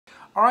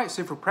All right,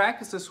 so for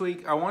practice this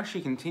week, I want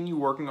you to continue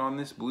working on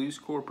this blues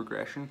chord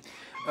progression.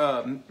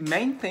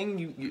 Main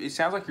thing, it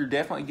sounds like you're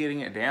definitely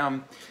getting it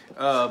down.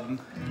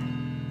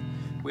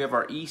 We have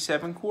our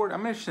E7 chord.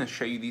 I'm just going to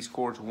show you these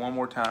chords one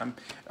more time.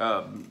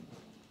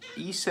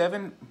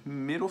 E7,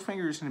 middle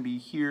finger is going to be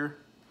here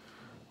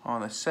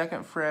on the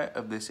 2nd fret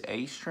of this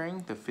A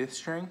string, the 5th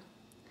string.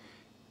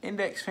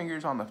 Index finger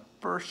is on the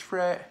 1st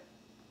fret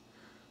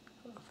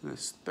of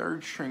this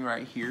 3rd string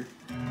right here.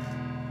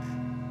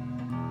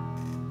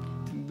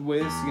 The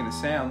way this is going to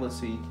sound, let's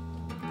see.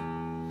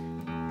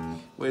 The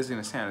way it's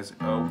going to sound is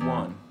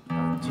 1,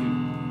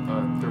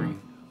 2, 3,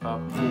 4.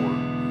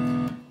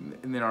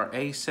 And then our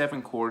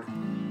A7 chord,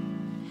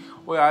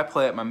 the way I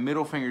play it, my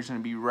middle finger is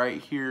going to be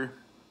right here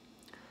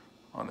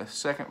on the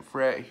 2nd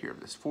fret here of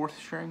this 4th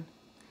string.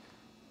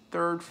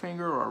 3rd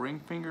finger, or our ring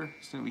finger,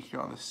 is going to be here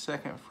on the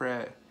 2nd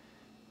fret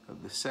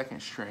of the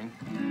 2nd string.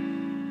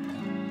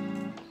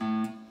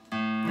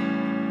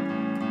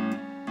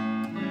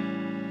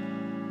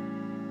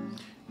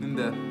 And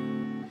the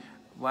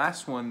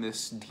last one,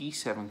 this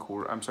D7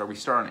 chord, I'm sorry, we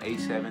start on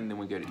A7, then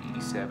we go to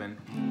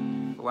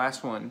E7. The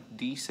last one,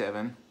 D7, it's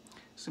going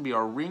to be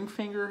our ring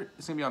finger.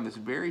 It's going to be on this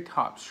very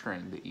top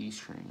string, the E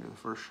string, or the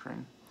 1st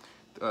string,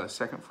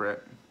 2nd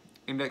fret.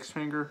 Index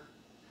finger,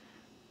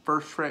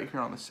 1st fret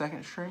here on the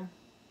 2nd string.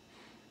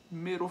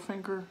 Middle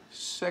finger,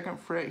 2nd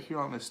fret here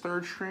on this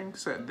 3rd string.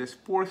 So this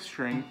 4th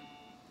string,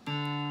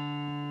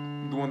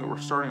 the one that we're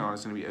starting on,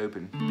 is going to be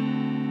open.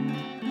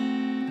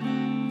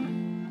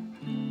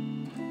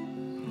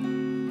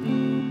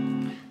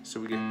 So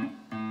we get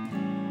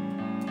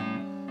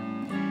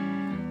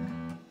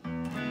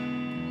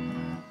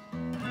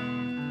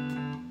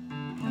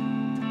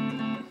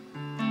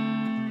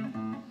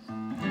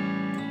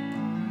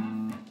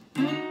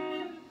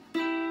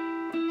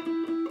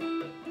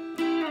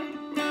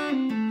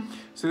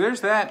so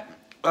there's that.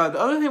 The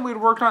other thing we'd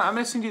worked on, I'm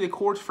going to send you the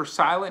chords for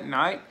Silent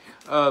Night.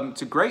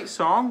 It's a great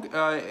song.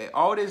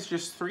 All it is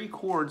just 3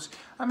 chords.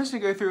 I'm just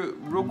going to go through it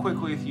real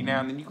quickly with you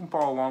now, and then you can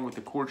follow along with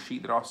the chord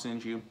sheet that I'll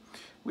send you.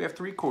 We have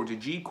 3 chords, a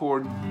G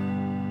chord,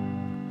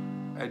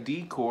 a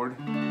D chord,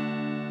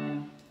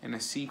 and a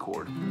C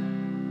chord.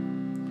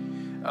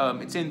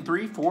 It's in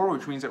 3/4,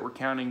 which means that we're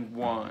counting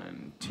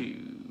 1,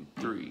 2,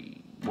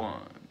 3,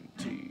 1,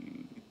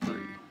 2, 3.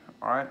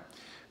 All right.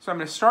 So I'm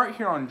going to start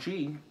here on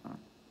G.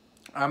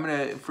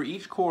 For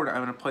each chord,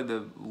 I'm gonna play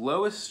the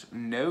lowest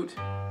note,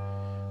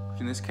 which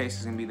in this case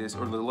is gonna be this,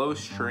 or the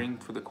lowest string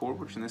for the chord,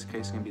 which in this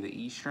case is gonna be the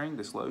E string,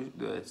 the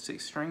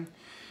 6th string.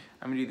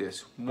 I'm gonna do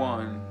this: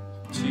 1,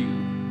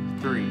 2,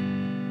 3,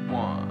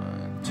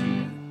 1,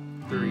 2,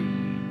 3,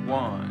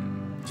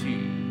 1,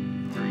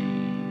 2,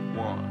 3,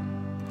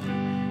 1,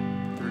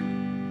 2, 3.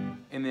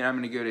 And then I'm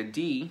gonna go to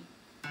D.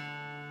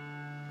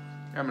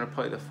 I'm gonna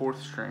play the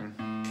 4th string.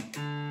 3,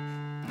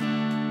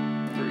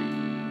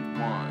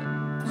 1.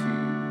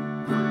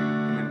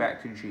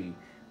 Back to G.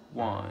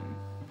 1,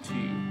 2,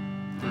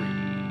 3,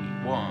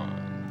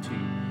 1, 2,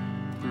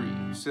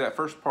 3. So that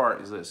first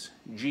part is this: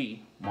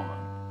 G, 1,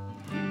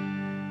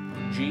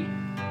 G,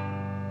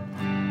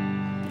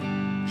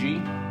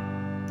 G,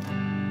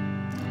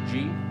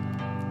 G,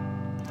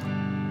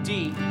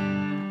 D,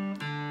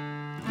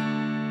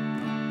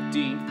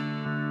 D,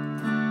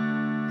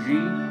 G,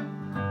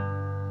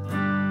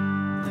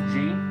 G,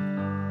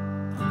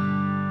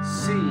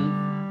 C,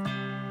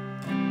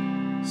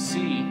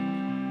 C,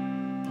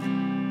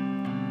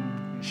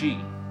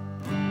 G,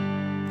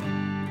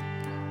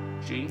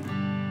 G,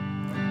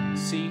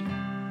 C,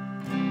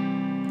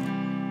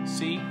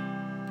 C,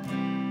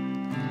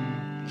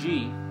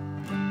 G,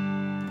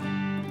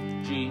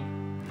 G,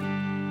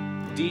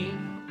 D,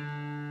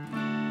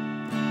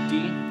 D,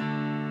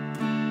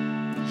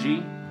 G,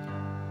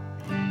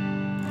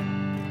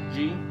 G,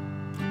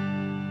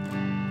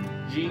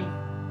 G,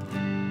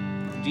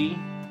 D,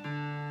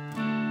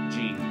 G.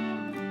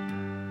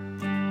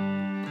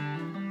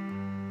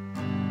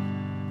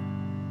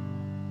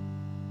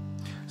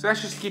 So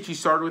that's just to get you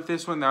started with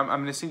this one. I'm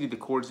going to send you the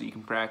chords that you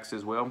can practice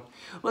as well.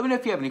 Let me know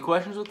if you have any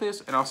questions with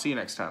this, and I'll see you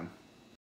next time.